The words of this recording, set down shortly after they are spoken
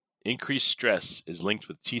Increased stress is linked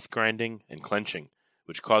with teeth grinding and clenching,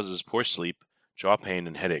 which causes poor sleep, jaw pain,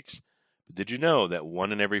 and headaches. But did you know that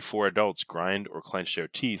 1 in every 4 adults grind or clench their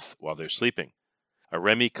teeth while they're sleeping? A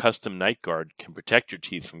Remy custom night guard can protect your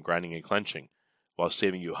teeth from grinding and clenching, while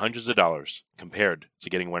saving you hundreds of dollars compared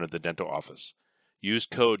to getting one at the dental office. Use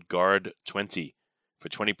code GUARD20 for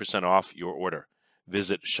 20% off your order.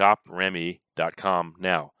 Visit shopremy.com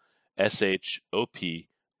now.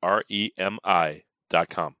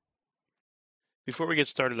 SHOPREMI.com. Before we get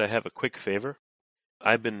started, I have a quick favor.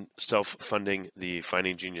 I've been self-funding the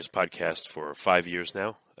Finding Genius podcast for 5 years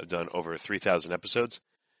now. I've done over 3,000 episodes.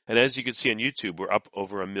 And as you can see on YouTube, we're up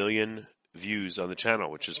over 1 million views on the channel,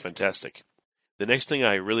 which is fantastic. The next thing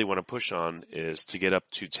I really want to push on is to get up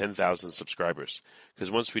to 10,000 subscribers. Because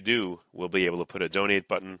once we do, we'll be able to put a donate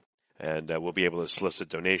button, and we'll be able to solicit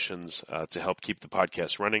donations to help keep the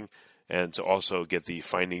podcast running and to also get the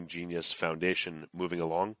Finding Genius Foundation moving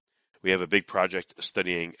along. We have a big project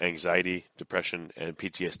studying anxiety, depression, and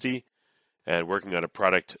PTSD, and working on a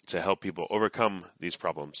product to help people overcome these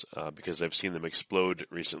problems because I've seen them explode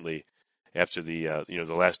recently after the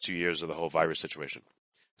last 2 years of the whole virus situation.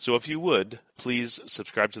 So if you would, please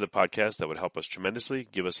subscribe to the podcast. That would help us tremendously.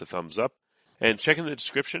 Give us a thumbs up. And check in the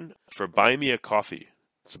description for Buy Me a Coffee.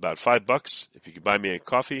 It's about $5. If you could buy me a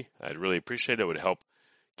coffee, I'd really appreciate it. It would help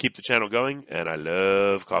keep the channel going, and I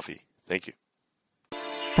love coffee. Thank you.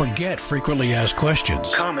 Forget frequently asked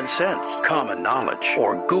questions. Common sense, common knowledge,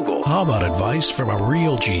 or Google. How about advice from a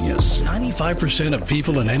real genius? 95% of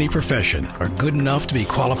people in any profession are good enough to be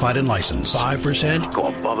qualified and licensed. 5% go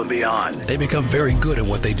above and beyond. They become very good at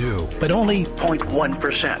what they do, but only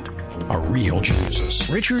 0.1% are real geniuses.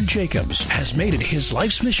 Richard Jacobs has made it his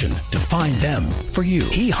life's mission to find them for you.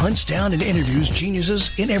 He hunts down and interviews geniuses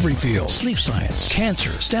in every field: sleep science, cancer,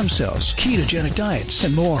 stem cells, ketogenic diets,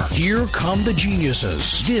 and more. Here come the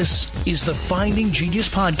geniuses. This is the Finding Genius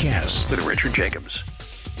Podcast with Richard Jacobs.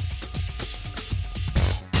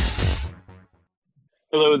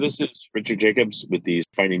 Hello, this is Richard Jacobs with the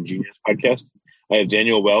Finding Genius Podcast. I have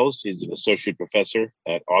Daniel Wells. He's an associate professor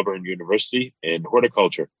at Auburn University in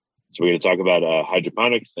horticulture. So we're going to talk about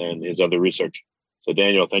hydroponics and his other research. So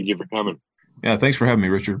Daniel, thank you for coming. Yeah, thanks for having me,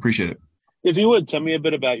 Richard. Appreciate it. If you would, tell me a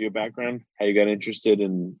bit about your background, how you got interested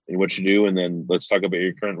in what you do, and then let's talk about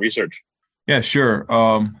your current research. Yeah, sure.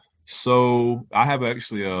 So I have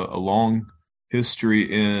actually a long history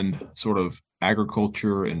in sort of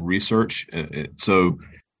agriculture and research. So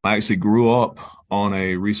I actually grew up on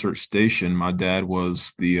a research station. My dad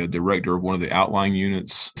was the director of one of the outlying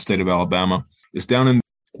units, state of Alabama. It's down in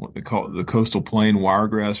what they call the Coastal Plain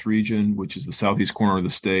Wiregrass region, which is the southeast corner of the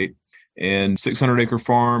state, and 600-acre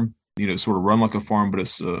farm, sort of run like a farm, but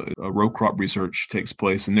it's a row crop research takes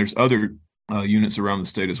place. And there's other units around the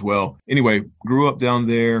state as well. Anyway, grew up down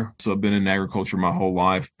there. So I've been in agriculture my whole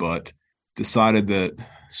life, but decided that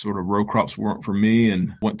sort of row crops weren't for me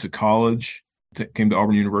and went to college, came to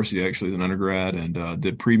Auburn University actually as an undergrad and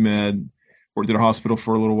did pre-med. Worked at a hospital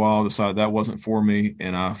for a little while, decided that wasn't for me,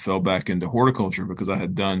 and I fell back into horticulture because I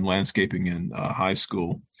had done landscaping in high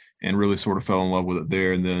school and really sort of fell in love with it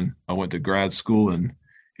there. And then I went to grad school and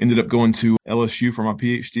ended up going to LSU for my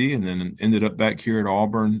PhD, and then ended up back here at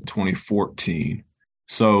Auburn in 2014.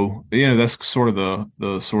 So, that's sort of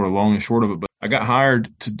the sort of long and short of it. But I got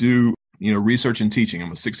hired to do, research and teaching.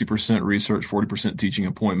 I'm a 60% research, 40% teaching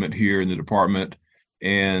appointment here in the department.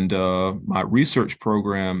 And my research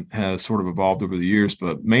program has sort of evolved over the years,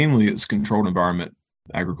 but mainly it's controlled environment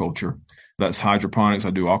agriculture. That's hydroponics. I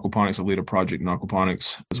do aquaponics. I lead a project in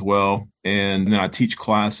aquaponics as well. And then I teach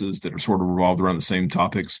classes that are sort of revolved around the same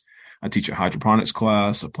topics. I teach a hydroponics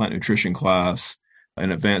class, a plant nutrition class,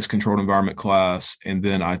 an advanced controlled environment class. And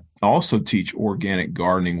then I also teach organic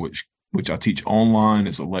gardening, which I teach online.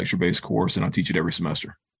 It's a lecture-based course, and I teach it every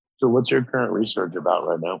semester. So what's your current research about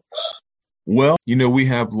right now? Well, we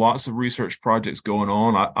have lots of research projects going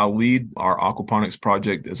on. I lead our aquaponics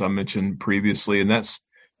project, as I mentioned previously, and that's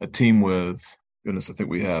a team with, I think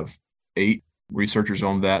we have 8 researchers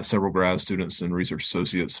on that, several grad students and research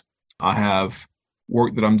associates. I have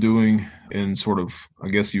work that I'm doing in sort of, I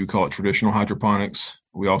guess you would call it traditional hydroponics.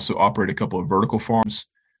 We also operate a couple of vertical farms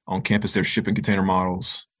on campus. They're shipping container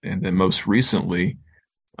models. And then most recently,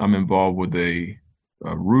 I'm involved with a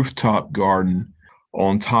rooftop garden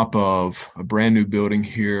on top of a brand new building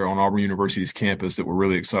here on Auburn University's campus that we're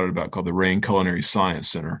really excited about, called the Rain Culinary Science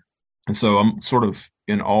Center. And so I'm sort of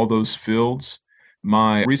in all those fields.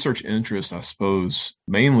 My research interest, I suppose,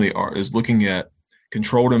 mainly is looking at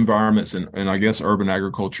controlled environments and I guess urban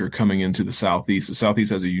agriculture coming into the Southeast. The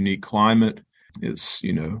Southeast has a unique climate. It's,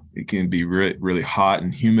 it can be really, really hot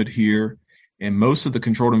and humid here. And most of the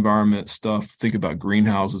controlled environment stuff, think about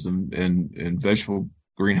greenhouses and vegetable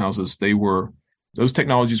greenhouses, those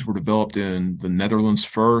technologies were developed in the Netherlands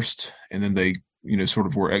first, and then they, sort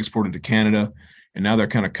of were exported to Canada. And now they're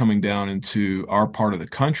kind of coming down into our part of the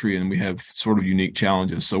country, and we have sort of unique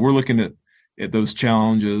challenges. So we're looking at those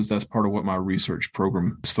challenges. That's part of what my research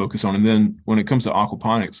program is focused on. And then when it comes to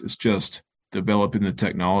aquaponics, it's just developing the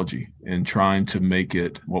technology and trying to make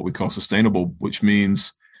it what we call sustainable, which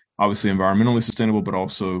means obviously environmentally sustainable, but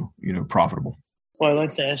also, profitable. Well, I'd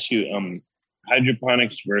like to ask you,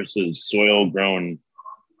 hydroponics versus soil grown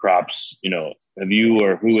crops, have you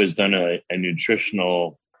or who has done a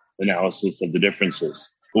nutritional analysis of the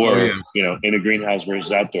differences? Or, in a greenhouse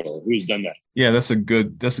versus outdoor, who's done that? Yeah, that's a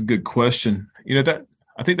good question. That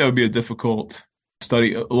I think that would be a difficult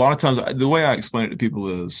study. A lot of times, the way I explain it to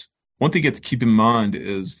people is, one thing you have to keep in mind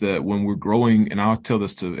is that when we're growing, and I'll tell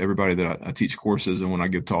this to everybody that I teach courses and when I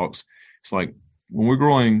give talks, it's like when we're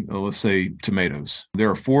growing, let's say tomatoes, there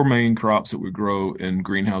are 4 main crops that we grow in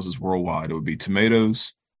greenhouses worldwide. It would be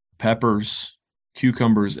tomatoes, peppers,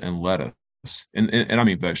 cucumbers, and lettuce. And I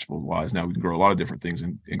mean vegetable wise. Now we can grow a lot of different things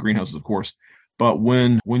in greenhouses, of course. But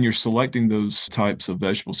when you're selecting those types of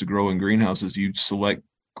vegetables to grow in greenhouses, you select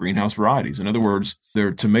greenhouse varieties. In other words, there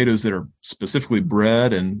are tomatoes that are specifically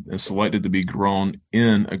bred and selected to be grown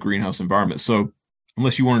in a greenhouse environment. So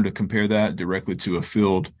unless you wanted to compare that directly to a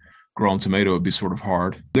field grown tomato, it'd be sort of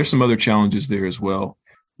hard. There's some other challenges there as well.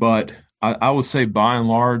 But I would say by and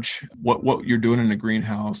large, what you're doing in a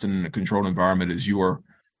greenhouse and in a controlled environment is you are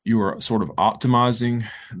sort of optimizing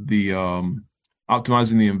the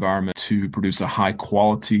environment to produce a high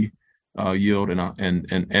quality yield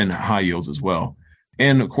and high yields as well.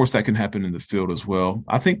 And of course, that can happen in the field as well.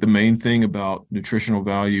 I think the main thing about nutritional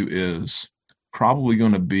value is probably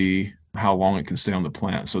going to be how long it can stay on the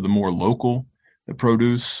plant. So the more local the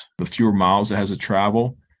produce, the fewer miles it has to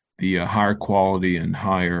travel, the higher quality and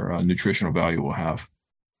higher nutritional value will have.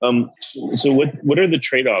 So what are the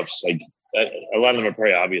trade-offs? Like a lot of them are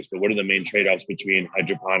probably obvious, but what are the main trade-offs between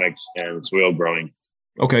hydroponics and soil growing?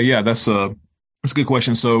 Okay, yeah, that's a good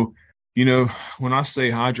question. So, when I say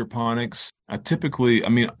hydroponics, I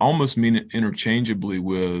almost mean it interchangeably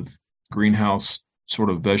with greenhouse sort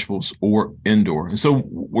of vegetables or indoor. And so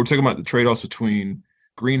we're talking about the trade-offs between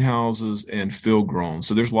greenhouses and field grown.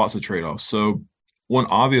 So there's lots of trade-offs. So one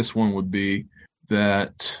obvious one would be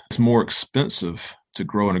that it's more expensive to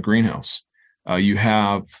grow in a greenhouse. You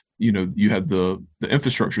have the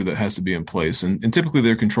infrastructure that has to be in place, and typically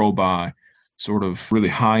they're controlled by sort of really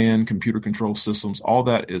high-end computer control systems. All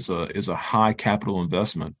that is a high capital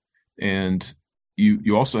investment, and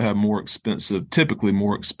you also have typically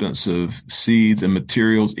more expensive seeds and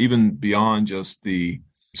materials, even beyond just the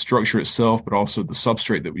structure itself, but also the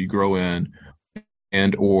substrate that you grow in,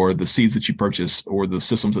 and or the seeds that you purchase, or the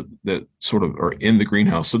systems that sort of are in the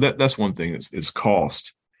greenhouse. So that's one thing is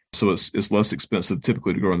cost. So it's less expensive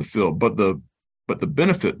typically to grow in the field. But the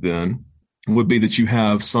benefit then would be that you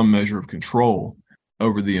have some measure of control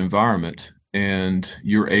over the environment, and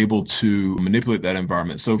you're able to manipulate that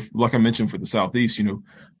environment. So like I mentioned for the Southeast,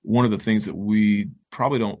 one of the things that we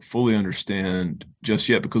probably don't fully understand just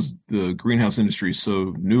yet, because the greenhouse industry is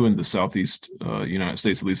so new in the Southeast United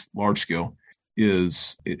States, at least large scale,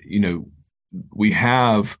 is, we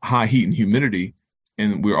have high heat and humidity,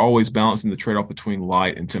 and we're always balancing the trade-off between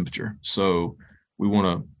light and temperature. So we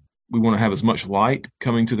want to have as much light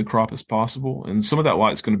coming to the crop as possible. And some of that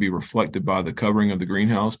light is going to be reflected by the covering of the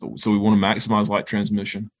greenhouse. So we want to maximize light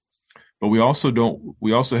transmission. But we also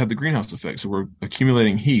have the greenhouse effect. So we're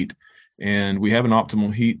accumulating heat, and we have an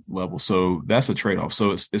optimal heat level. So that's a trade-off.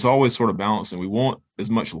 So it's always sort of balancing. We want as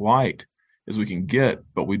much light as we can get,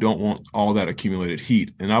 but we don't want all that accumulated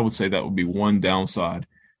heat. And I would say that would be one downside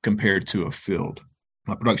compared to a field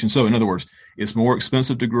production. So in other words, it's more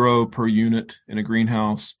expensive to grow per unit in a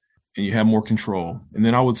greenhouse, and you have more control. And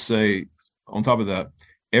then I would say on top of that,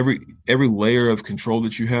 every layer of control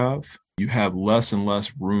that you have less and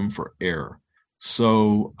less room for error.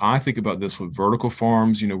 So I think about this with vertical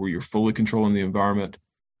farms, where you're fully controlling the environment.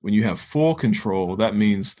 When you have full control, that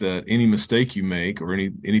means that any mistake you make or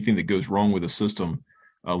anything that goes wrong with the system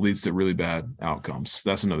leads to really bad outcomes.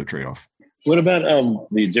 That's another trade-off. What about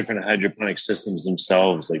the different hydroponic systems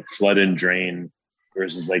themselves, like flood and drain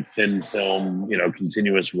versus like thin film,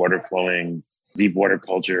 continuous water flowing, deep water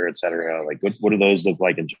culture, et cetera? Like what do those look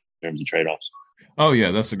like in terms of trade-offs? Oh, yeah,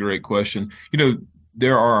 that's a great question.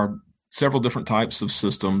 There are several different types of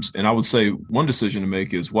systems, and I would say one decision to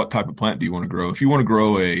make is what type of plant do you want to grow? If you want to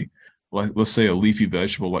grow let's say a leafy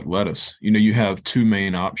vegetable like lettuce, you have two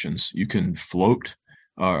main options. You can float,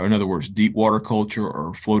 in other words, deep water culture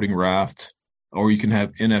or floating raft, or you can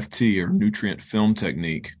have NFT or nutrient film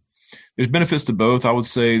technique. There's benefits to both. I would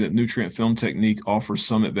say that nutrient film technique offers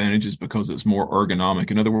some advantages because it's more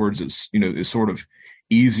ergonomic. In other words, it's sort of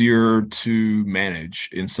easier to manage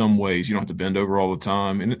in some ways. You don't have to bend over all the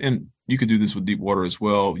time. And you could do this with deep water as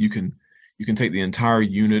well. You can take the entire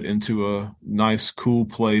unit into a nice, cool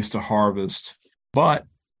place to harvest. But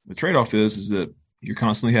the trade-off is that you're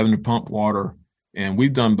constantly having to pump water. And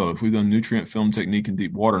we've done both. We've done nutrient film technique in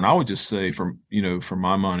deep water. And I would just say, for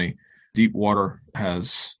my money, deep water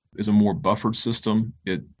is a more buffered system.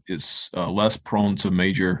 It's less prone to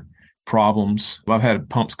major problems. I've had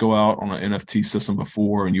pumps go out on an NFT system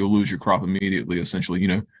before, and you'll lose your crop immediately.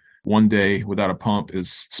 Essentially, one day without a pump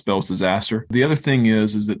spells disaster. The other thing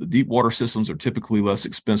is that the deep water systems are typically less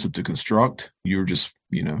expensive to construct. You're just,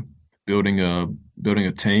 building a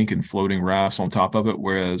tank and floating rafts on top of it,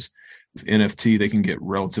 whereas with NFT, they can get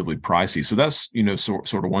relatively pricey. So that's,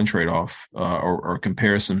 sort of one trade-off or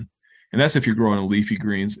comparison. And that's if you're growing leafy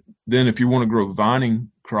greens. Then if you want to grow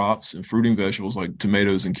vining crops and fruiting vegetables like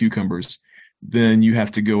tomatoes and cucumbers, then you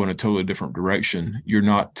have to go in a totally different direction. You're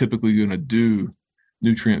not typically going to do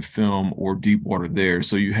nutrient film or deep water there.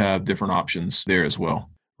 So you have different options there as well.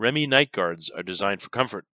 Remy night guards are designed for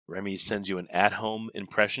comfort. Remy sends you an at-home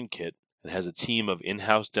impression kit and has a team of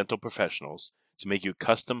in-house dental professionals to make you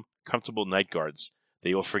custom, comfortable night guards that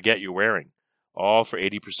you'll forget you're wearing, all for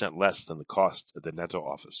 80% less than the cost at the dental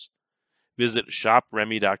office. Visit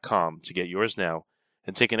shopremy.com to get yours now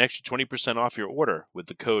and take an extra 20% off your order with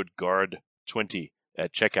the code GUARD20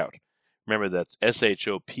 at checkout. Remember, that's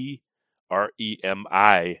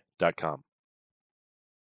SHOPREMI.com.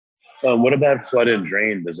 What about flood and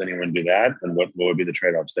drain? Does anyone do that? And what would be the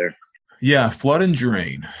trade-offs there? Yeah, flood and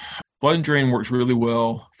drain. Flood and drain works really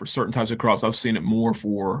well for certain types of crops. I've seen it more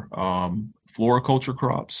for floriculture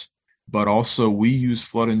crops, but also we use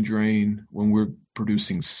flood and drain when we're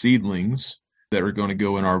producing seedlings that are going to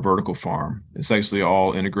go in our vertical farm. It's actually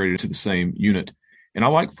all integrated to the same unit. And I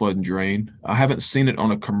like flood and drain. I haven't seen it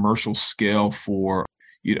on a commercial scale for,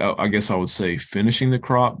 I guess I would say finishing the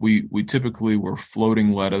crop. We typically were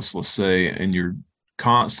floating lettuce, let's say, and you're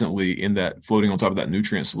constantly in that floating on top of that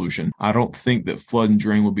nutrient solution. I don't think that flood and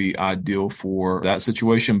drain would be ideal for that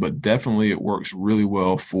situation, but definitely it works really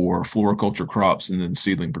well for floriculture crops and then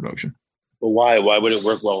seedling production. Well, why? Why would it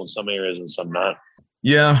work well in some areas and some not?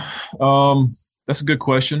 Yeah, that's a good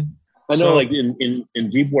question. I know, like in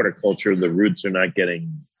deep water culture, the roots are not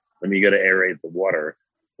getting, you got to aerate the water.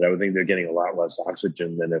 But I would think they're getting a lot less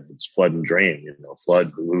oxygen than if it's flood and drain,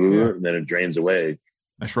 flood, and then it drains away.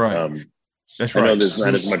 That's right. That's I right. know there's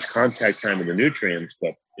not as much contact time with the nutrients,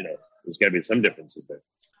 but, there's got to be some differences there.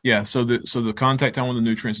 Yeah. So the contact time with the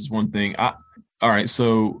nutrients is one thing. All right.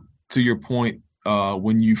 So to your point,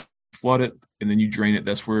 when you flood it and then you drain it,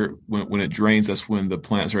 that's where, when it drains, that's when the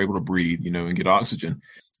plants are able to breathe, and get oxygen.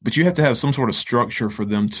 But you have to have some sort of structure for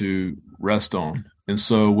them to rest on. And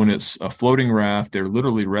so when it's a floating raft, they're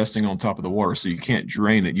literally resting on top of the water. So you can't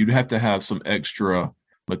drain it. You'd have to have some extra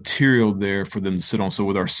material there for them to sit on. So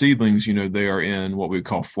with our seedlings, they are in what we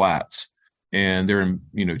call flats, and they're in,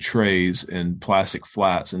 trays and plastic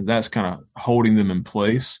flats, and that's kind of holding them in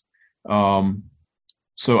place.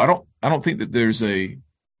 So I don't think that there's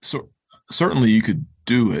certainly you could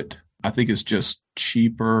do it. I think it's just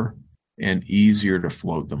cheaper and easier to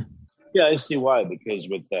float them. Yeah, I see why. Because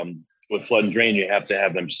with flood and drain, you have to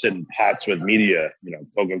have them sit in pots with media,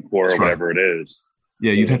 coco coir or whatever it is.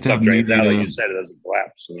 Yeah, you'd have to have drains out, like you said, it doesn't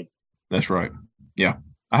collapse. That's right. Yeah,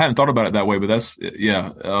 I hadn't thought about it that way, but that's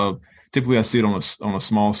typically I see it on a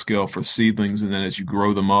small scale for seedlings, and then as you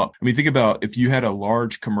grow them up. Think about if you had a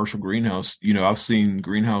large commercial greenhouse. I've seen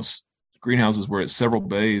greenhouses where it's several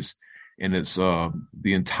bays, and it's the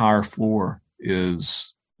entire floor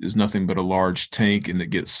is nothing but a large tank, and it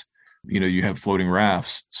gets, you have floating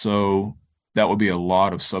rafts. So that would be a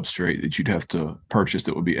lot of substrate that you'd have to purchase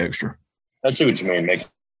that would be extra. I see what you mean.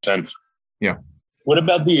 Makes sense. Yeah. What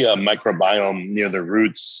about the microbiome near the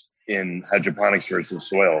roots in hydroponics versus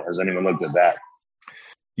soil? Has anyone looked at that?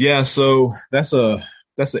 Yeah. So that's an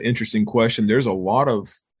interesting question. There's a lot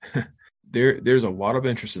of there's a lot of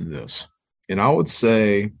interest in this, and I would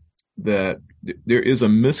say that there is a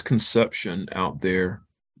misconception out there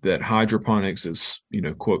that hydroponics is,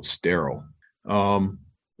 quote, sterile.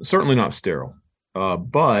 Certainly not sterile,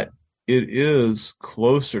 but it is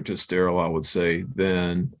closer to sterile, I would say,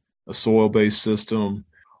 than a soil-based system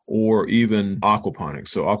or even aquaponics.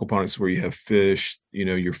 So aquaponics, where you have fish,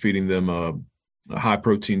 you're feeding them a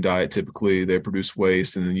high-protein diet. Typically, they produce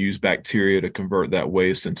waste and then use bacteria to convert that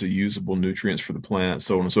waste into usable nutrients for the plant,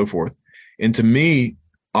 so on and so forth. And to me,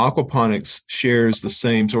 aquaponics shares the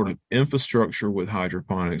same sort of infrastructure with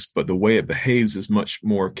hydroponics, but the way it behaves is much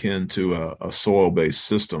more akin to a soil-based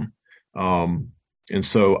system. And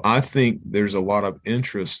so I think there's a lot of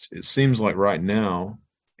interest. It seems like right now,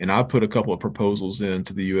 and I put a couple of proposals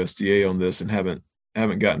into the USDA on this and haven't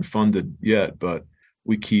gotten funded yet, but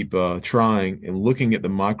we keep trying and looking at the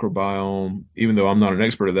microbiome, even though I'm not an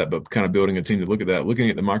expert at that, but kind of building a team to look at that, looking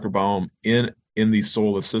at the microbiome in these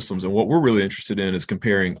soilless systems. And what we're really interested in is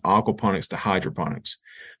comparing aquaponics to hydroponics.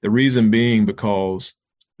 The reason being because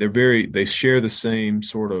they share the same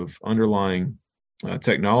sort of underlying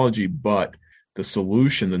technology, but the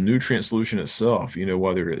solution, the nutrient solution itself,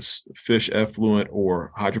 whether it's fish effluent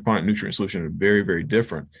or hydroponic nutrient solution, are very, very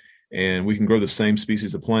different. And we can grow the same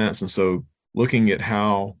species of plants. And so looking at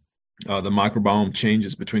how the microbiome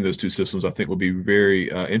changes between those two systems, I think will be very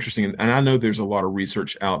interesting. And I know there's a lot of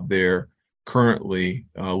research out there currently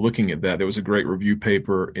looking at that. There was a great review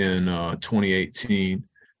paper in 2018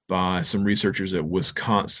 by some researchers at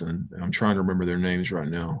Wisconsin. I'm trying to remember their names right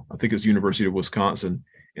now. I think it's University of Wisconsin.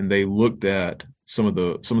 And they looked at some of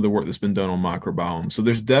the work that's been done on microbiome. So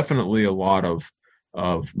there's definitely a lot of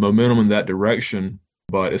momentum in that direction.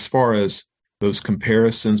 But as far as those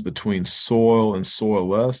comparisons between soil and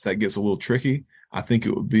soilless, that gets a little tricky. I think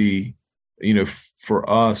it would be, for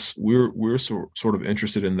us, we're sort of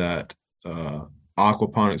interested in that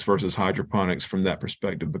aquaponics versus hydroponics from that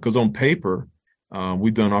perspective, because on paper,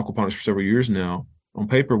 we've done aquaponics for several years now. On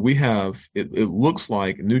paper, we have it looks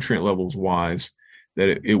like nutrient levels wise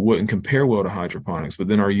that it wouldn't compare well to hydroponics, but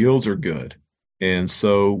then our yields are good. And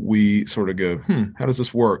so we sort of go, how does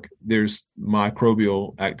this work? There's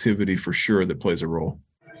microbial activity for sure that plays a role.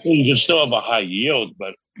 Well, you can still have a high yield,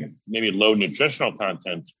 but maybe low nutritional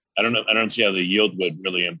content. I don't see how the yield would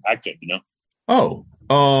really impact it,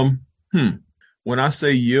 When I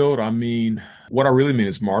say yield, what I really mean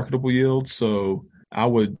is marketable yield. So I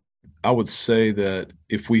would say that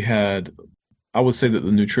I would say that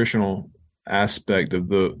the nutritional aspect of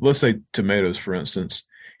let's say tomatoes, for instance,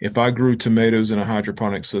 if I grew tomatoes in a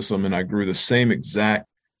hydroponic system and I grew the same exact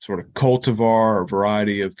sort of cultivar or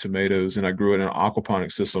variety of tomatoes and I grew it in an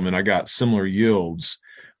aquaponic system and I got similar yields,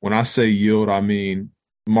 when I say yield, I mean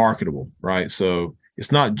marketable, right? So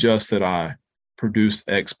it's not just that I produced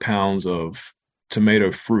X pounds of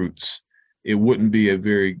tomato fruits. It wouldn't be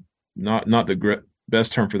not the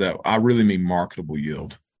best term for that. I really mean marketable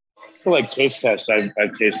yield. Like taste tests, I've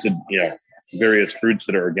tasted, various fruits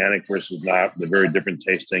that are organic versus not. They're very different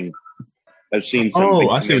tasting. I've seen some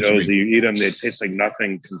tomatoes, you eat them, they taste like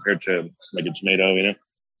nothing compared to like a tomato,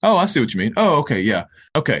 Oh, I see what you mean. Oh, okay. Yeah.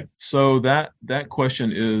 Okay. So that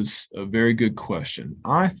question is a very good question.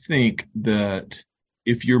 I think that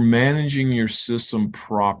if you're managing your system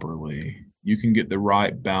properly, you can get the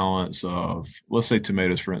right balance of, let's say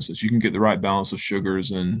tomatoes, for instance, you can get the right balance of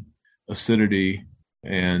sugars and acidity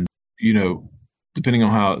and, depending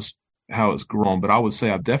on how it's grown. But I would say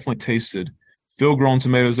I've definitely tasted field-grown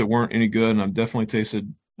tomatoes that weren't any good, and I've definitely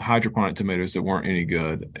tasted hydroponic tomatoes that weren't any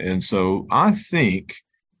good. And so I think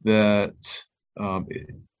that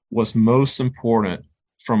what's most important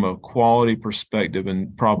from a quality perspective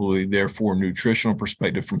and probably therefore nutritional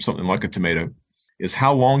perspective from something like a tomato is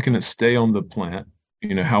how long can it stay on the plant?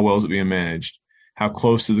 How well is it being managed? How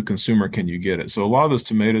close to the consumer can you get it? So a lot of those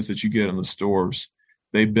tomatoes that you get in the stores,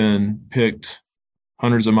 they've been picked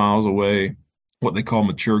hundreds of miles away, what they call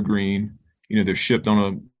mature green. They're shipped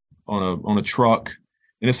on a truck,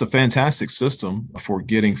 and it's a fantastic system for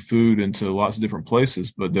getting food into lots of different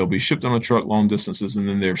places, but they'll be shipped on a truck long distances, and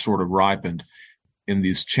then they're sort of ripened in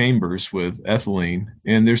these chambers with ethylene.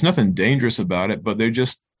 And there's nothing dangerous about it, but they're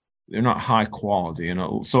not high quality.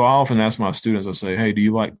 So I often ask my students, I say, hey, do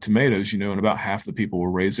you like tomatoes? And about half the people will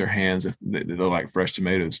raise their hands if they like fresh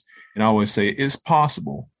tomatoes. And I always say, it's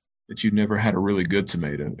possible that you've never had a really good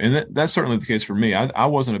tomato. And that's certainly the case for me. I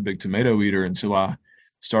wasn't a big tomato eater until I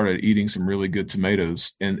started eating some really good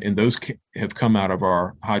tomatoes. And those have come out of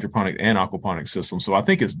our hydroponic and aquaponic system. So I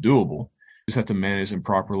think it's doable. You just have to manage them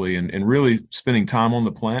properly and really spending time on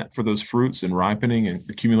the plant for those fruits and ripening and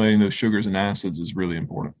accumulating those sugars and acids is really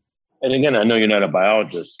important. And again, I know you're not a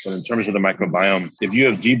biologist, but in terms of the microbiome, if you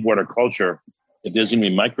have deep water culture, if there's going to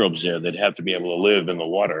be microbes there, they'd have to be able to live in the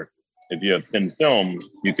water. If you have thin film,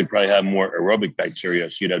 you could probably have more aerobic bacteria,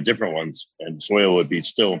 so you'd have different ones, and soil would be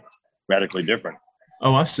still radically different.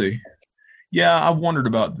 Oh, I see. Yeah, I've wondered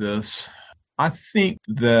about this. I think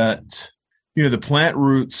that, the plant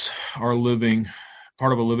roots are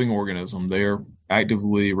part of a living organism. They're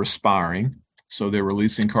actively respiring. So they're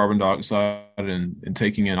releasing carbon dioxide and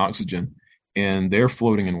taking in oxygen, and they're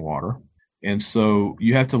floating in water. And so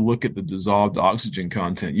you have to look at the dissolved oxygen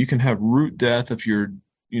content. You can have root death if your,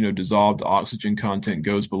 dissolved oxygen content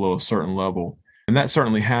goes below a certain level. And that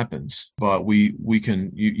certainly happens. But we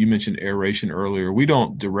can, you mentioned aeration earlier. We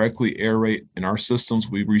don't directly aerate in our systems.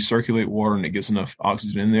 We recirculate water and it gets enough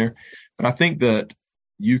oxygen in there. But I think that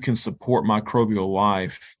you can support microbial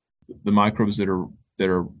life. The microbes that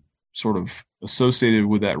are sort of associated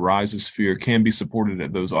with that rhizosphere can be supported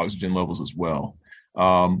at those oxygen levels as well.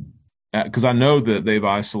 Because I know that they've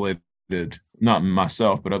isolated, not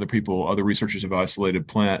myself, but other researchers have isolated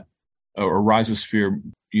plant or rhizosphere,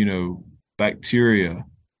 bacteria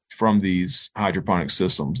from these hydroponic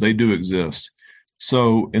systems. They do exist.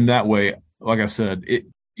 So in that way, like I said,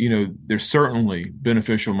 there's certainly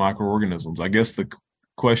beneficial microorganisms. I guess the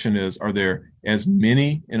question is, are there as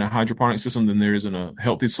many in a hydroponic system than there is in a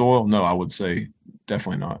healthy soil? No, I would say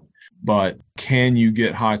definitely not. But can you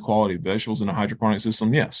get high quality vegetables in a hydroponic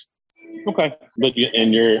system? Yes. Okay. But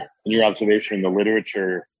in your observation in the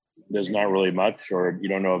literature, there's not really much, or you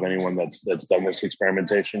don't know of anyone that's done this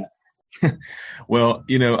experimentation? Well,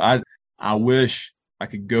 I wish I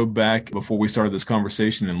could go back before we started this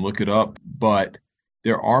conversation and look it up, but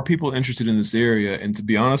there are people interested in this area. And to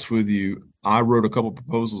be honest with you, I wrote a couple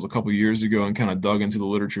proposals a couple of years ago and kind of dug into the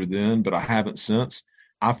literature then, but I haven't since.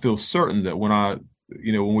 I feel certain that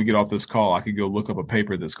when we get off this call, I could go look up a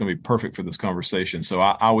paper that's going to be perfect for this conversation. So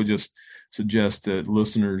I would just suggest that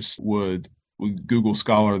listeners would Google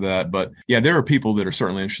Scholar that. But yeah, there are people that are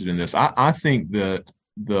certainly interested in this. I think that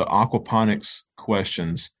the aquaponics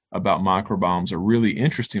questions about microbiomes are really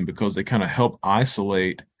interesting because they kind of help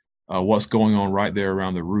isolate what's going on right there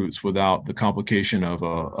around the roots without the complication of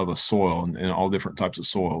a soil and all different types of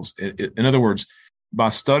soils. In other words, by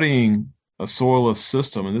studying a soilless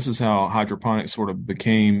system, and this is how hydroponics sort of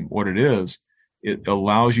became what it is, it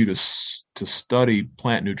allows you to study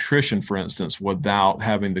plant nutrition, for instance, without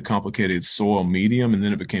having the complicated soil medium, and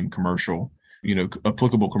then it became commercial,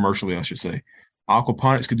 applicable commercially, I should say.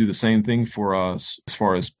 Aquaponics could do the same thing for us as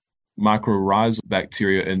far as mycorrhizal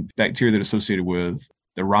bacteria and bacteria that are associated with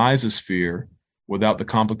the rhizosphere without the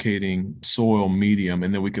complicating soil medium,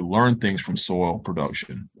 and then we could learn things from soil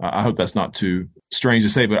production. I hope that's not too strange to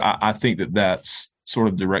say, but I think that that's sort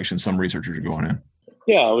of the direction some researchers are going in.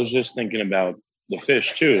 Yeah, I was just thinking about the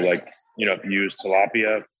fish too. Like, if you use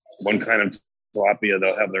tilapia, one kind of tilapia,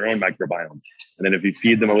 they'll have their own microbiome. And then if you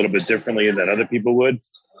feed them a little bit differently than other people would,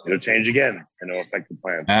 it'll change again and it'll affect the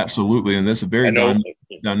plants. Absolutely. And that's a very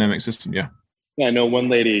dynamic system. Yeah. Yeah, I know one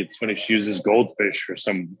lady, it's funny, she uses goldfish for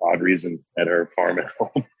some odd reason at her farm at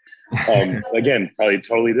home. Again, probably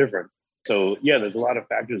totally different. So yeah, there's a lot of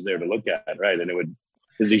factors there to look at, right? And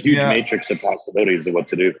there's a huge matrix of possibilities of what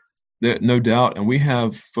to do. No doubt. And we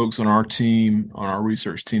have folks on our team, on our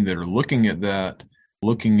research team, that are looking at that,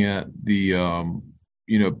 looking at the,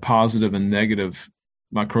 positive and negative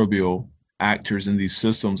microbial actors in these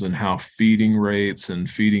systems and how feeding rates and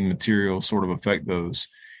feeding material sort of affect those.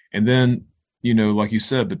 And then, like you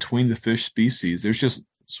said, between the fish species, there's just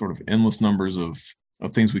sort of endless numbers of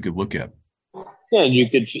things we could look at. Yeah, and you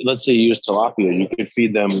could, let's say you use tilapia, you could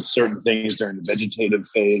feed them certain things during the vegetative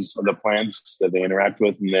phase of the plants that they interact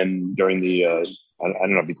with. And then during the, I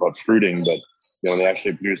don't know if you call it fruiting, but when they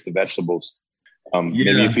actually produce the vegetables,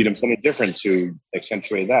 maybe you feed them something different to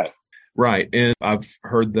accentuate that. Right. And I've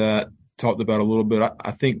heard that talked about a little bit.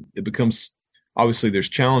 I think it becomes, obviously there's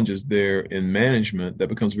challenges there in management that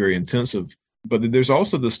becomes very intensive. But there's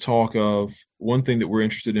also this talk of one thing that we're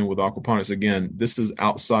interested in with aquaponics. Again, this is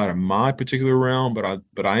outside of my particular realm,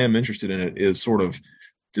 but I am interested in it, is sort of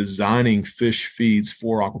designing fish feeds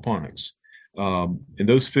for aquaponics. And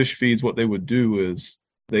those fish feeds, what they would do is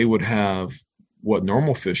they would have what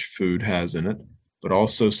normal fish food has in it, but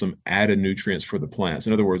also some added nutrients for the plants.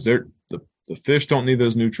 In other words, the fish don't need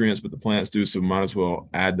those nutrients, but the plants do, so we might as well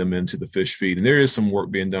add them into the fish feed. And there is some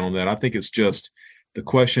work being done on that. I think it's just, the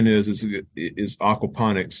question is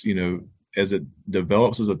aquaponics, as it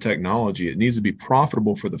develops as a technology, it needs to be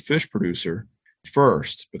profitable for the fish producer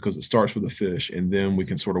first, because it starts with the fish, and then we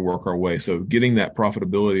can sort of work our way. So getting that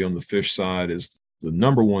profitability on the fish side is the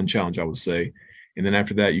number one challenge, I would say. And then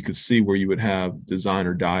after that, you could see where you would have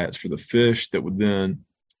designer diets for the fish that would then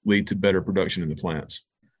lead to better production in the plants.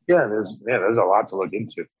 Yeah, there's a lot to look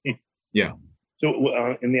into. Yeah.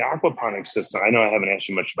 So in the aquaponics system, I know I haven't asked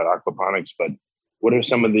you much about aquaponics, but what are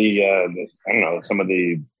some of some of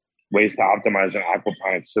the ways to optimize an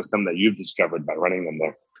aquaponics system that you've discovered by running them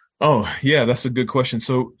there? Oh, yeah, that's a good question.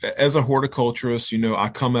 So as a horticulturist, I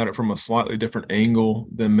come at it from a slightly different angle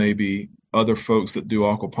than maybe other folks that do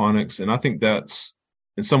aquaponics. And I think that's,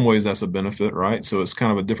 in some ways, that's a benefit, right? So it's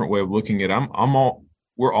kind of a different way of looking at it.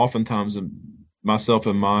 we're oftentimes, myself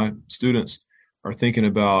and my students are thinking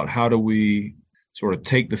about how do we sort of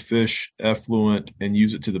take the fish effluent and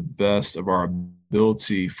use it to the best of our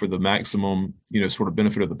ability for the maximum, sort of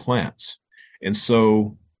benefit of the plants. And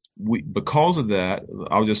so because of that,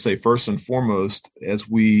 I'll just say first and foremost, as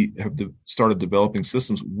we have started developing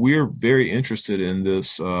systems, we're very interested in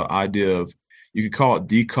this idea of, you could call it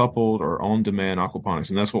decoupled or on-demand aquaponics,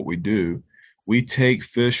 and that's what we do. We take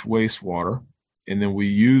fish wastewater and then we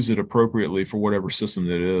use it appropriately for whatever system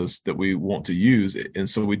it is that we want to use. And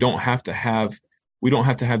so we don't have to have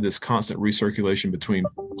this constant recirculation between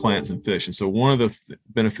plants and fish. And so one of the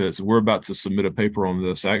benefits, we're about to submit a paper on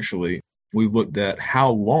this actually, we've looked at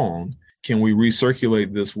how long can we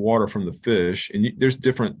recirculate this water from the fish. And there's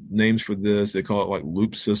different names for this. They call it like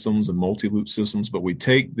loop systems and multi-loop systems, but we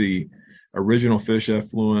take the original fish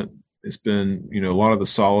effluent. It's been, a lot of the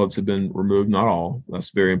solids have been removed, not all. That's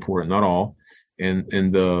very important, not all. And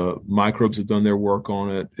the microbes have done their work on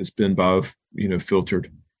it. It's been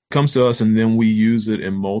filtered. Comes to us, and then we use it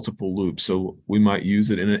in multiple loops. So we might use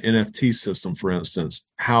it in an NFT system, for instance.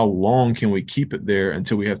 How long can we keep it there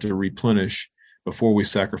until we have to replenish before we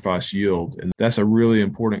sacrifice yield? And that's a really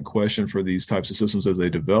important question for these types of systems as they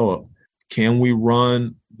develop. Can we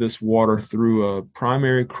run this water through a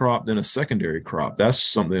primary crop, then a secondary crop? That's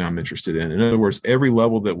something I'm interested in. In other words, every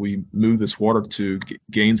level that we move this water to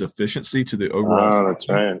gains efficiency to the overall. Oh, that's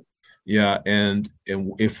right. Yeah, and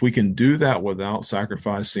if we can do that without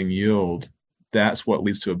sacrificing yield, that's what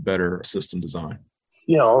leads to a better system design.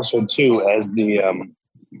 Yeah, also too, as the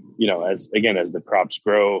as the crops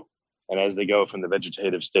grow and as they go from the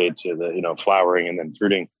vegetative state to the flowering and then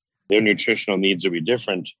fruiting, their nutritional needs will be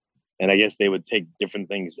different. And I guess they would take different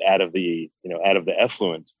things out of the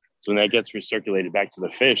effluent. So when that gets recirculated back to the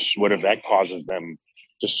fish, what if that causes them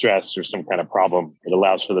distress or some kind of problem? It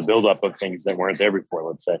allows for the buildup of things that weren't there before,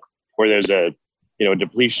 let's say, or there's a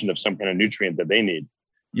depletion of some kind of nutrient that they need.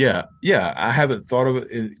 Yeah. I haven't thought of it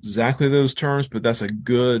in exactly those terms, but that's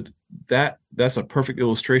that's a perfect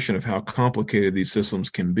illustration of how complicated these systems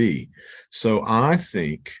can be. So I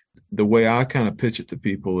think the way I kind of pitch it to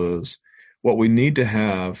people is, what we need to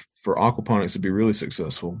have for aquaponics to be really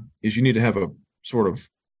successful is you need to have a sort of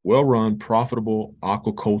well-run, profitable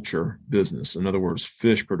aquaculture business. In other words,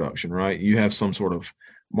 fish production, right? You have some sort of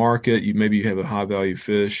market. Maybe you have a high-value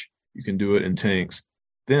fish. You can do it in tanks.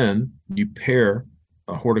 Then you pair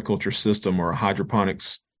a horticulture system or a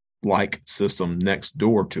hydroponics-like system next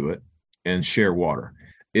door to it and share water.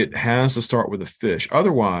 It has to start with a fish.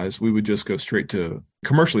 Otherwise, we would just go straight to,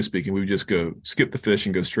 commercially speaking, we would just go skip the fish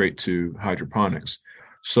and go straight to hydroponics.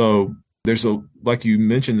 So there's like you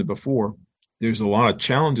mentioned before, there's a lot of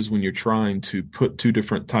challenges when you're trying to put two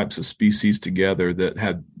different types of species together that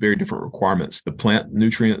have very different requirements. The plant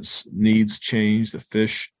nutrients needs change. The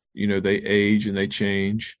fish, they age and they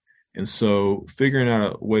change. And so figuring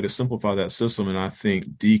out a way to simplify that system, and I think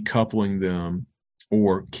decoupling them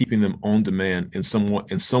or keeping them on demand in some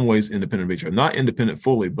ways independent of each other, not independent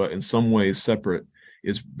fully, but in some ways separate,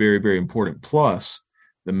 is very, very important. Plus,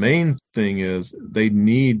 the main thing is they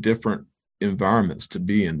need different environments to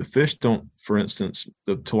be in. The fish don't, for instance,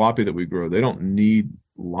 the tilapia that we grow, they don't need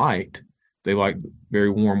light. They like very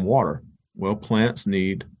warm water. Well, plants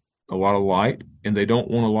need a lot of light and they don't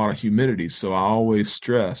want a lot of humidity. So I always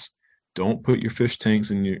stress, don't put your fish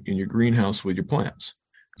tanks in your greenhouse with your plants.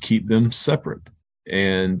 Keep them separate.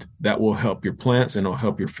 And that will help your plants and it'll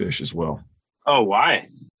help your fish as well. Oh, why?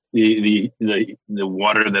 The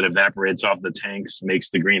water that evaporates off the tanks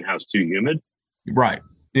makes the greenhouse too humid? Right.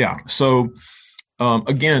 Yeah. So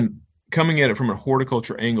again, coming at it from a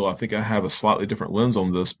horticulture angle, I think I have a slightly different lens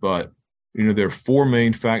on this, but there are four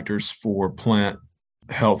main factors for plant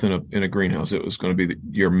health in a greenhouse. It was going to be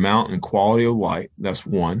your amount and quality of light. That's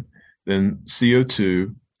one. Then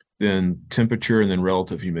CO2, then temperature, and then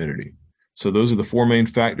relative humidity. So those are the four main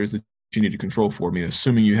factors that you need to control for.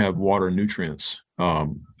 Assuming you have water and nutrients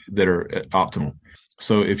that are optimal.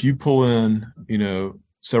 So if you pull in,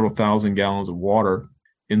 several thousand gallons of water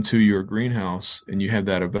into your greenhouse and you have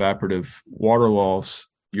that evaporative water loss,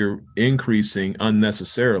 you're increasing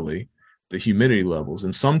unnecessarily the humidity levels.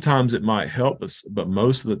 And sometimes it might help us, but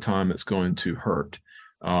most of the time it's going to hurt.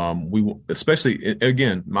 Especially,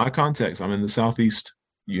 again, my context, I'm in the Southeast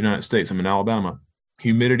United States, I'm in Alabama.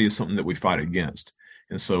 Humidity is something that we fight against.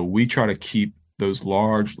 And so we try to keep those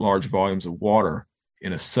large volumes of water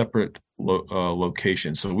in a separate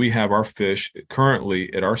location. So we have our fish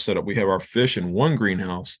currently at our setup, we have our fish in one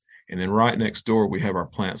greenhouse, and then right next door, we have our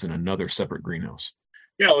plants in another separate greenhouse.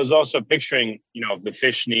 Yeah, I was also picturing, if the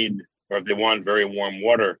fish need, or if they want very warm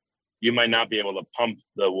water, you might not be able to pump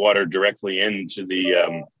the water directly into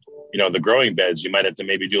the, the growing beds. You might have to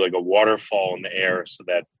maybe do like a waterfall in the air so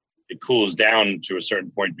that it cools down to a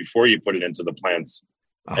certain point before you put it into the plants.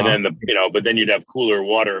 And then but then you'd have cooler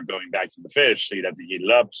water going back to the fish. So you'd have to heat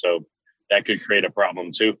it up. So that could create a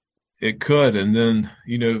problem too. It could. And then,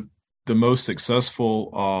 the most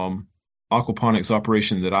successful aquaponics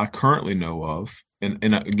operation that I currently know of, and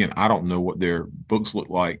again, I don't know what their books look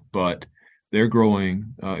like, but they're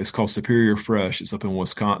growing, it's called Superior Fresh. It's up in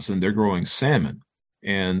Wisconsin. They're growing salmon.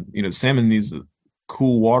 And, salmon needs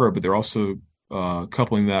cool water, but they're also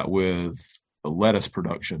coupling that with a lettuce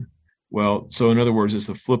production. Well, so in other words, it's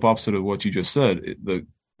the flip opposite of what you just said.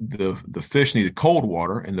 The fish need cold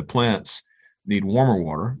water and the plants need warmer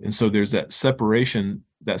water. And so there's that separation.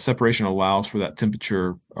 That separation allows for that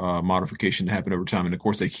temperature modification to happen over time. And of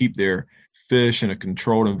course, they keep their fish in a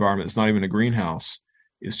controlled environment. It's not even a greenhouse.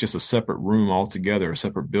 It's just a separate room altogether, a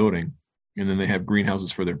separate building. And then they have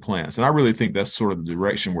greenhouses for their plants. And I really think that's sort of the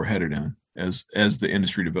direction we're headed in as the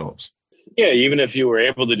industry develops. Yeah, even if you were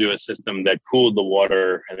able to do a system that cooled the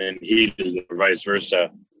water and then heated it or vice versa,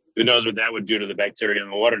 who knows what that would do to the bacteria in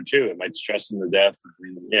the water too? It might stress them to death.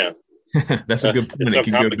 Yeah. That's a good point. It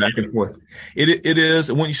can go back and forth. It is.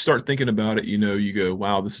 And when you start thinking about it, you go,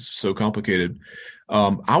 wow, this is so complicated.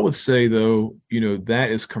 I would say though,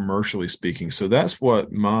 that is commercially speaking. So that's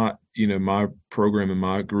what my program and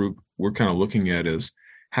my group, we're kind of looking at is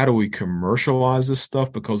how do we commercialize this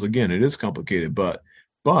stuff? Because again, it is complicated, but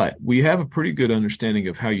we have a pretty good understanding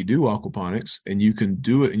of how you do aquaponics, and you can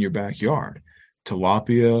do it in your backyard.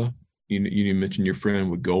 Tilapia, you mentioned your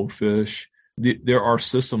friend with goldfish. There are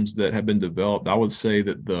systems that have been developed. I would say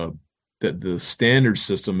that the standard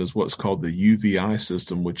system is what's called the UVI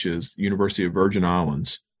system, which is the University of Virgin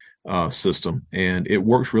Islands system, and it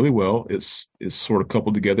works really well. It's sort of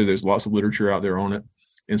coupled together. There's lots of literature out there on it,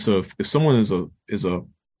 and so if someone is a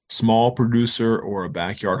small producer or a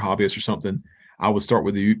backyard hobbyist or something, I would start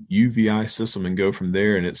with the UVI system and go from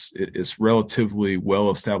there. And it's relatively well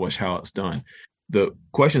established how it's done. The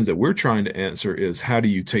questions that we're trying to answer is how do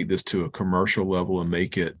you take this to a commercial level and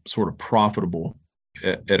make it sort of profitable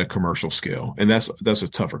at a commercial scale? And that's a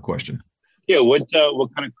tougher question. Yeah. What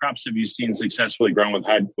kind of crops have you seen successfully grown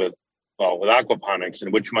with aquaponics,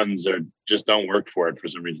 and which ones just don't work for it for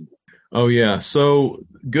some reason? Oh yeah. So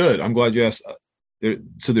good. I'm glad you asked.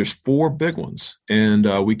 So there's 4 big ones, and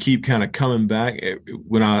we keep kind of coming back.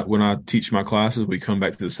 When I teach my classes, we come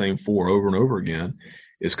back to the same 4 over and over again.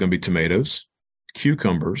 It's going to be tomatoes,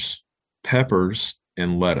 cucumbers, peppers,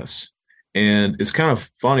 and lettuce. And it's kind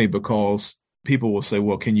of funny because people will say,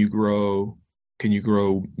 well, can you grow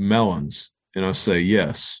melons? And I say,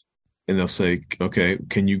 yes. And they'll say, okay,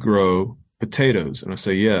 can you grow potatoes? And I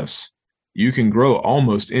say, yes. You can grow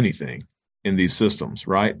almost anything in these systems,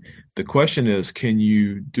 right? The question is, can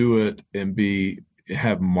you do it and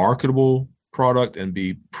have marketable product and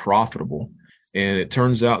be profitable? And it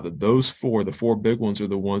turns out that the 4 big ones are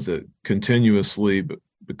the ones that continuously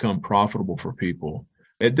become profitable for people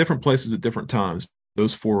at different places at different times.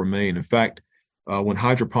 Those 4 remain. In fact, when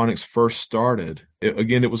hydroponics first started,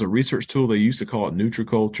 it was a research tool. They used to call it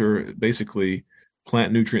nutriculture, basically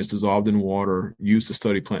plant nutrients dissolved in water used to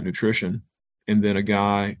study plant nutrition. And then a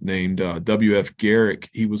guy named W.F. Garrick,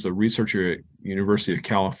 he was a researcher at University of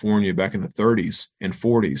California back in the 30s and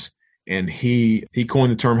 40s. And he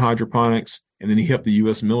coined the term hydroponics. And then he helped the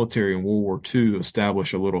U.S. military in World War II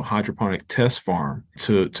establish a little hydroponic test farm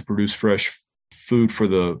to produce fresh food for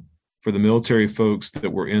the military folks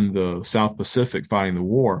that were in the South Pacific fighting the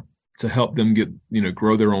war, to help them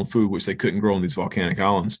grow their own food, which they couldn't grow on these volcanic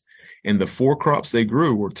islands. And the 4 crops they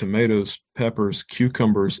grew were tomatoes, peppers,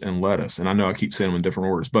 cucumbers, and lettuce. And I know I keep saying them in different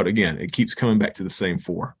orders, but again, it keeps coming back to the same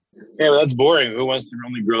 4. Yeah, well, that's boring. Who wants to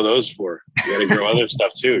only grow those 4? You got to grow other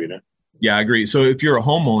stuff too, Yeah, I agree. So if you're a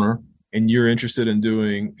homeowner and you're interested in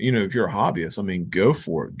doing, if you're a hobbyist, go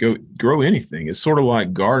for it. Go grow anything. It's sort of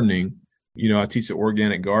like gardening. I teach an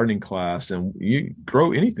organic gardening class, and you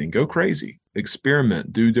grow anything. Go crazy.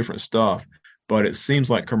 Experiment. Do different stuff. But it seems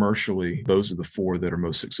like commercially, those are the 4 that are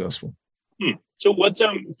most successful. So what's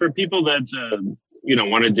for people that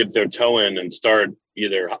want to dip their toe in and start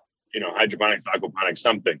either hydroponics, aquaponics,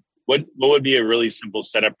 something? What would be a really simple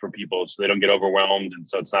setup for people so they don't get overwhelmed and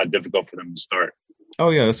so it's not difficult for them to start?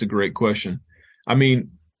 Oh yeah, that's a great question.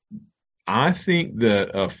 I think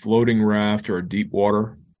that a floating raft or a deep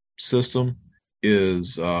water system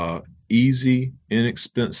is easy,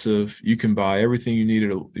 inexpensive. You can buy everything you need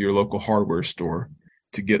at your local hardware store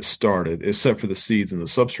to get started, except for the seeds and the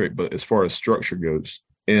substrate. But as far as structure goes,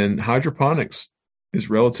 and hydroponics is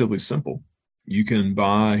relatively simple. You can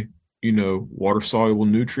buy water soluble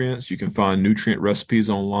nutrients. You can find nutrient recipes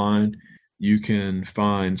online. You can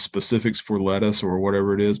find specifics for lettuce or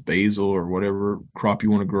whatever it is, basil or whatever crop you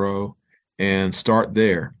want to grow, and start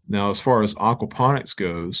there. Now, as far as aquaponics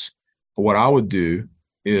goes, what I would do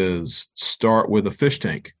is start with a fish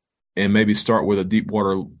tank and maybe start with a deep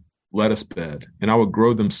water lettuce bed. And I would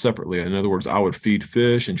grow them separately. In other words, I would feed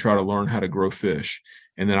fish and try to learn how to grow fish.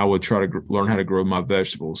 And then I would try to learn how to grow my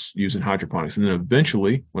vegetables using hydroponics. And then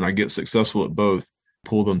eventually, when I get successful at both,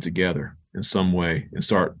 pull them together in some way and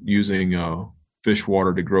start using fish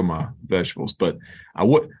water to grow my vegetables. But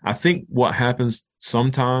I think what happens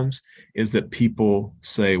sometimes is that people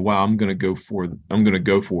say, wow, I'm going to go for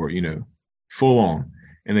it, full on.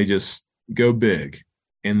 And they just go big.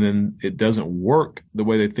 And then it doesn't work the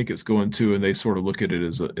way they think it's going to, and they sort of look at it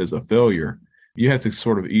as a failure. You have to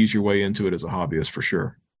sort of ease your way into it as a hobbyist for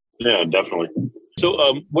sure. Yeah, definitely.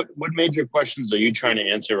 So what major questions are you trying to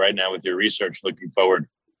answer right now with your research looking forward?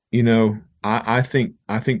 I think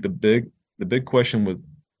the big question with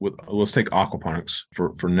let's take aquaponics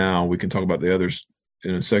for now. We can talk about the others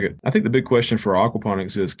in a second. I think the big question for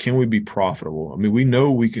aquaponics is, can we be profitable? I mean, we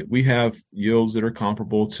know we have yields that are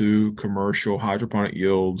comparable to commercial hydroponic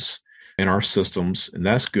yields in our systems, and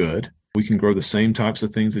that's good. We can grow the same types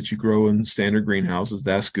of things that you grow in standard greenhouses.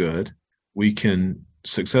 That's good. We can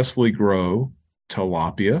successfully grow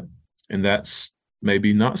tilapia, and that's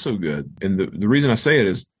maybe not so good. And the reason I say it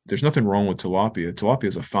is there's nothing wrong with tilapia. Tilapia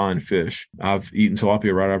is a fine fish. I've eaten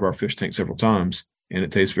tilapia right out of our fish tank several times, and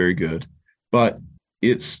it tastes very good. But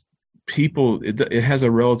it has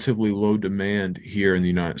a relatively low demand here in the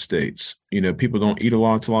United States. People don't eat a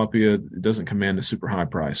lot of tilapia. It doesn't command a super high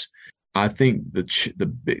price. I think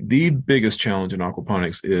the biggest challenge in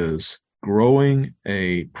aquaponics is growing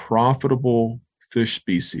a profitable fish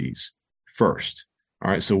species first. All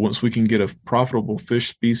right. So once we can get a profitable fish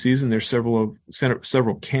species, and there's several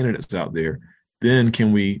candidates out there, then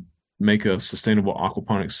can we make a sustainable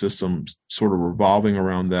aquaponics system sort of revolving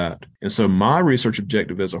around that? And so my research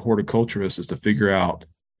objective as a horticulturist is to figure out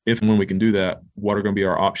if and when we can do that, what are going to be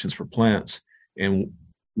our options for plants. And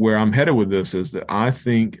where I'm headed with this is that I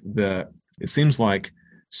think that it seems like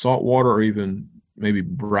saltwater or even maybe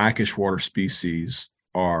brackish water species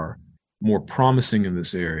are more promising in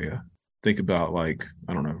this area. Think about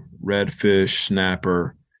redfish,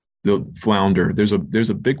 snapper, the flounder. There's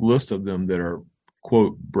a big list of them that are,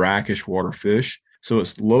 quote, brackish water fish. So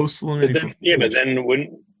it's low salinity. But then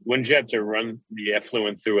wouldn't you have to run the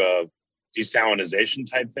effluent through a desalinization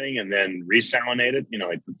type thing and then resalinate it,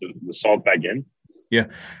 put the salt back in? Yeah,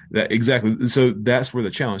 exactly. So that's where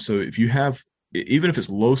the challenge. So even if it's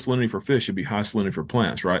low salinity for fish, it'd be high salinity for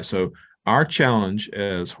plants, right? So our challenge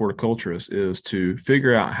as horticulturists is to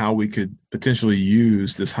figure out how we could potentially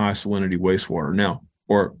use this high salinity wastewater now,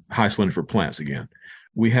 or high salinity for plants again.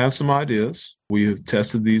 We have some ideas. We have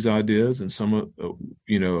tested these ideas, and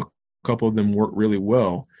a couple of them work really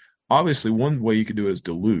well. Obviously, one way you could do it is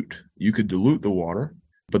dilute. You could dilute the water,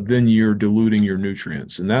 but then you're diluting your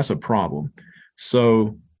nutrients, and that's a problem.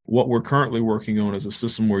 So what we're currently working on is a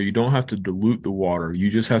system where you don't have to dilute the water.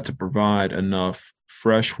 You just have to provide enough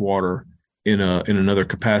fresh water in another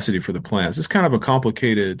capacity for the plants. It's kind of a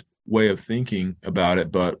complicated way of thinking about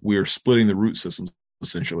it, but we're splitting the root systems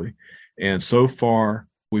essentially. And so far,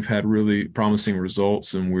 we've had really promising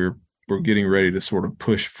results, and we're getting ready to sort of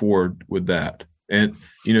push forward with that. And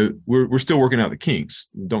we're still working out the kinks.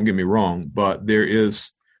 Don't get me wrong, but there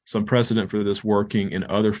is some precedent for this working in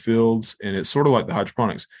other fields, and it's sort of like the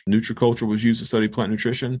hydroponics. Nutriculture was used to study plant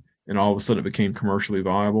nutrition, and all of a sudden it became commercially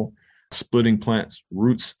viable. Splitting plants'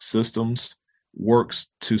 roots systems works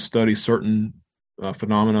to study certain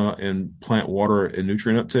phenomena in plant water and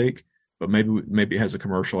nutrient uptake, but maybe it has a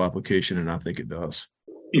commercial application, and I think it does.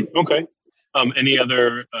 Okay. Any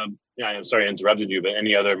other? I'm sorry I interrupted you, but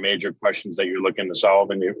any other major questions that you're looking to solve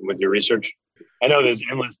with your research? I know there's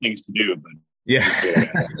endless things to do, but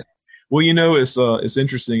yeah. Well, it's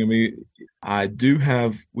interesting. I mean,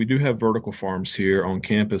 we do have vertical farms here on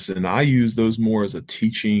campus, and I use those more as a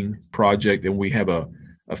teaching project. And we have a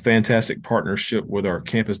fantastic partnership with our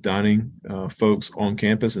campus dining folks on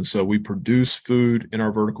campus. And so we produce food in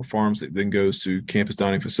our vertical farms that then goes to campus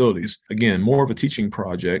dining facilities. Again, more of a teaching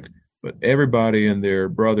project, but everybody and their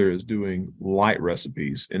brother is doing light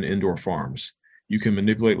recipes in indoor farms. You can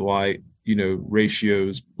manipulate light,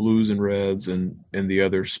 ratios, blues and reds, and the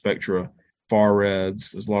other spectra, far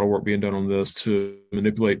reds. There's a lot of work being done on this to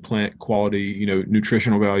manipulate plant quality,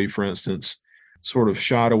 nutritional value, for instance. Sort of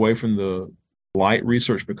shied away from the light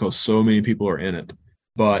research because so many people are in it.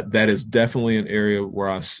 But that is definitely an area where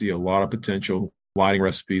I see a lot of potential. lighting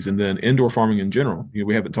recipes, and then indoor farming in general.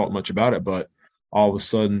 We haven't talked much about it, but all of a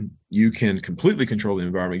sudden you can completely control the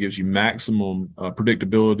environment. It gives you maximum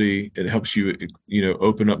predictability. It helps you,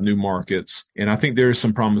 open up new markets. And I think there is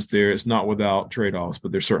some promise there. It's not without trade-offs,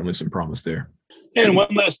 but there's certainly some promise there. And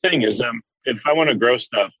one last thing is, if I want to grow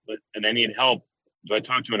stuff and I need help, do I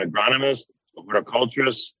talk to an agronomist, a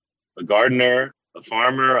horticulturist, a gardener, a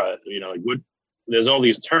farmer? There's all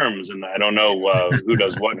these terms, and I don't know who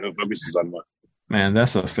does what and who focuses on what. Man,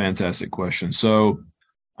 that's a fantastic question. So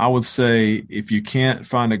I would say if you can't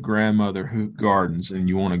find a grandmother who gardens and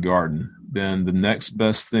you want to garden, then the next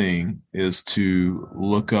best thing is to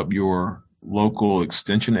look up your local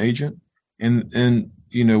extension agent. And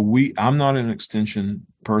I'm not an extension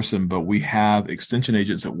person, but we have extension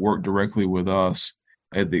agents that work directly with us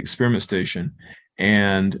at the experiment station,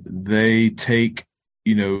 and they take,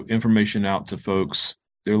 information out to folks.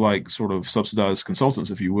 They're like sort of subsidized consultants,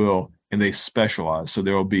 if you will, and they specialize. So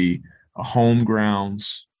there'll be a home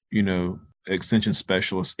grounds, extension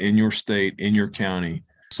specialist in your state, in your county,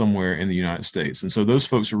 somewhere in the United States. And so those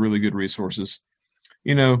folks are really good resources.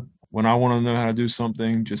 When I want to know how to do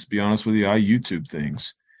something, just be honest with you, I YouTube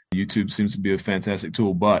things. YouTube seems to be a fantastic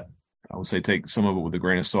tool, but I would say take some of it with a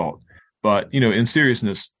grain of salt. But, in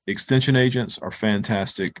seriousness, extension agents are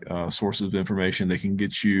fantastic sources of information. They can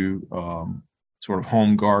get you sort of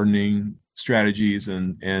home gardening strategies,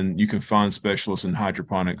 and you can find specialists in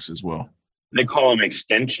hydroponics as well. They call them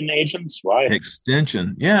extension agents? Why?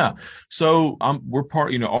 Extension, yeah. So we're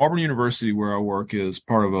part, Auburn University, where I work, is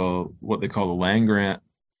part of what they call the land grant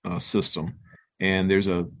system. And there's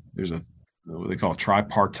what they call a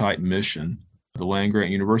tripartite mission. The land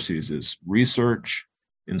grant universities is research,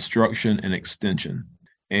 instruction, and extension.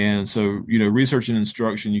 And so, research and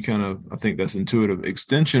instruction, I think that's intuitive.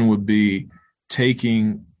 Extension would be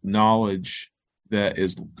taking knowledge that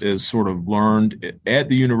is sort of learned at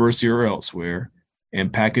the university or elsewhere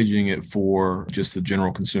and packaging it for just the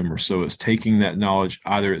general consumer. So it's taking that knowledge,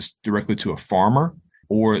 either it's directly to a farmer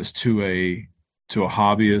or it's to a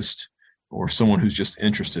hobbyist or someone who's just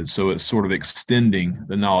interested. So it's sort of extending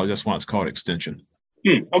the knowledge. That's why it's called extension.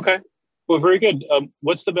 Okay. Well, very good.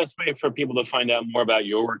 What's the best way for people to find out more about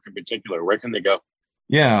your work in particular? Where can they go?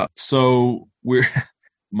 Yeah. So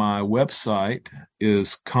my website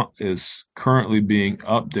is currently being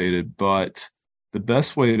updated, but the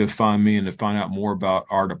best way to find me and to find out more about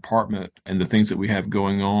our department and the things that we have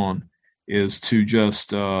going on is to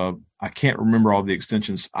just, I can't remember all the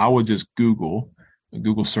extensions. I would just Google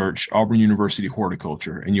search Auburn University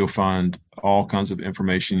Horticulture, and you'll find all kinds of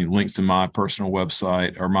information, links to my personal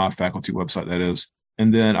website, or my faculty website, that is.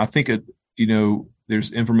 And then I think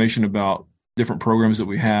there's information about different programs that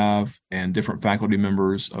we have and different faculty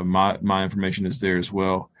members. My information is there as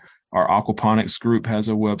well. Our aquaponics group has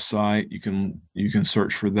a website. You can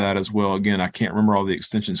search for that as well. Again, I can't remember all the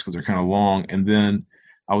extensions because they're kind of long. And then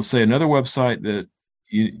I would say another website that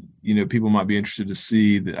people might be interested to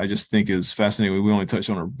see that I just think is fascinating. We only touched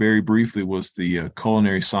on it very briefly, was the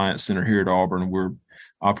Culinary Science Center here at Auburn. We're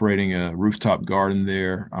operating a rooftop garden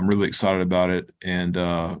there. I'm really excited about it. And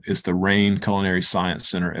it's the Rain Culinary Science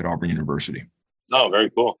Center at Auburn University. Oh, very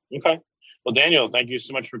cool. Okay. Well, Daniel, thank you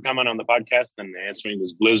so much for coming on the podcast and answering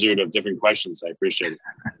this blizzard of different questions. I appreciate it.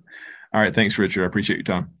 All right. Thanks, Richard. I appreciate your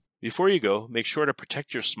time. Before you go, make sure to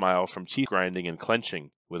protect your smile from teeth grinding and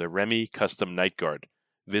clenching with a Remy custom night guard.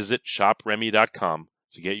 Visit shopremy.com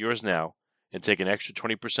to get yours now and take an extra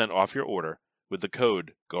 20% off your order with the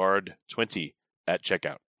code GUARD20 at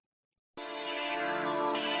checkout.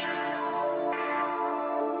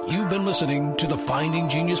 You've been listening to the Finding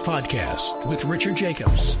Genius podcast with Richard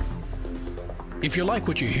Jacobs. If you like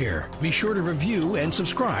what you hear, be sure to review and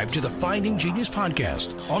subscribe to the Finding Genius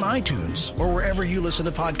podcast on iTunes or wherever you listen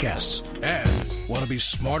to podcasts. And want to be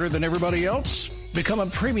smarter than everybody else? Become a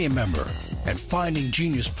premium member at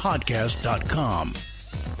findinggeniuspodcast.com.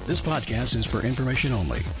 This podcast is for information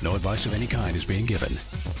only. No advice of any kind is being given.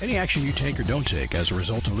 Any action you take or don't take as a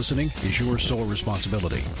result of listening is your sole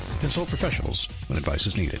responsibility. Consult professionals when advice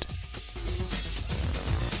is needed.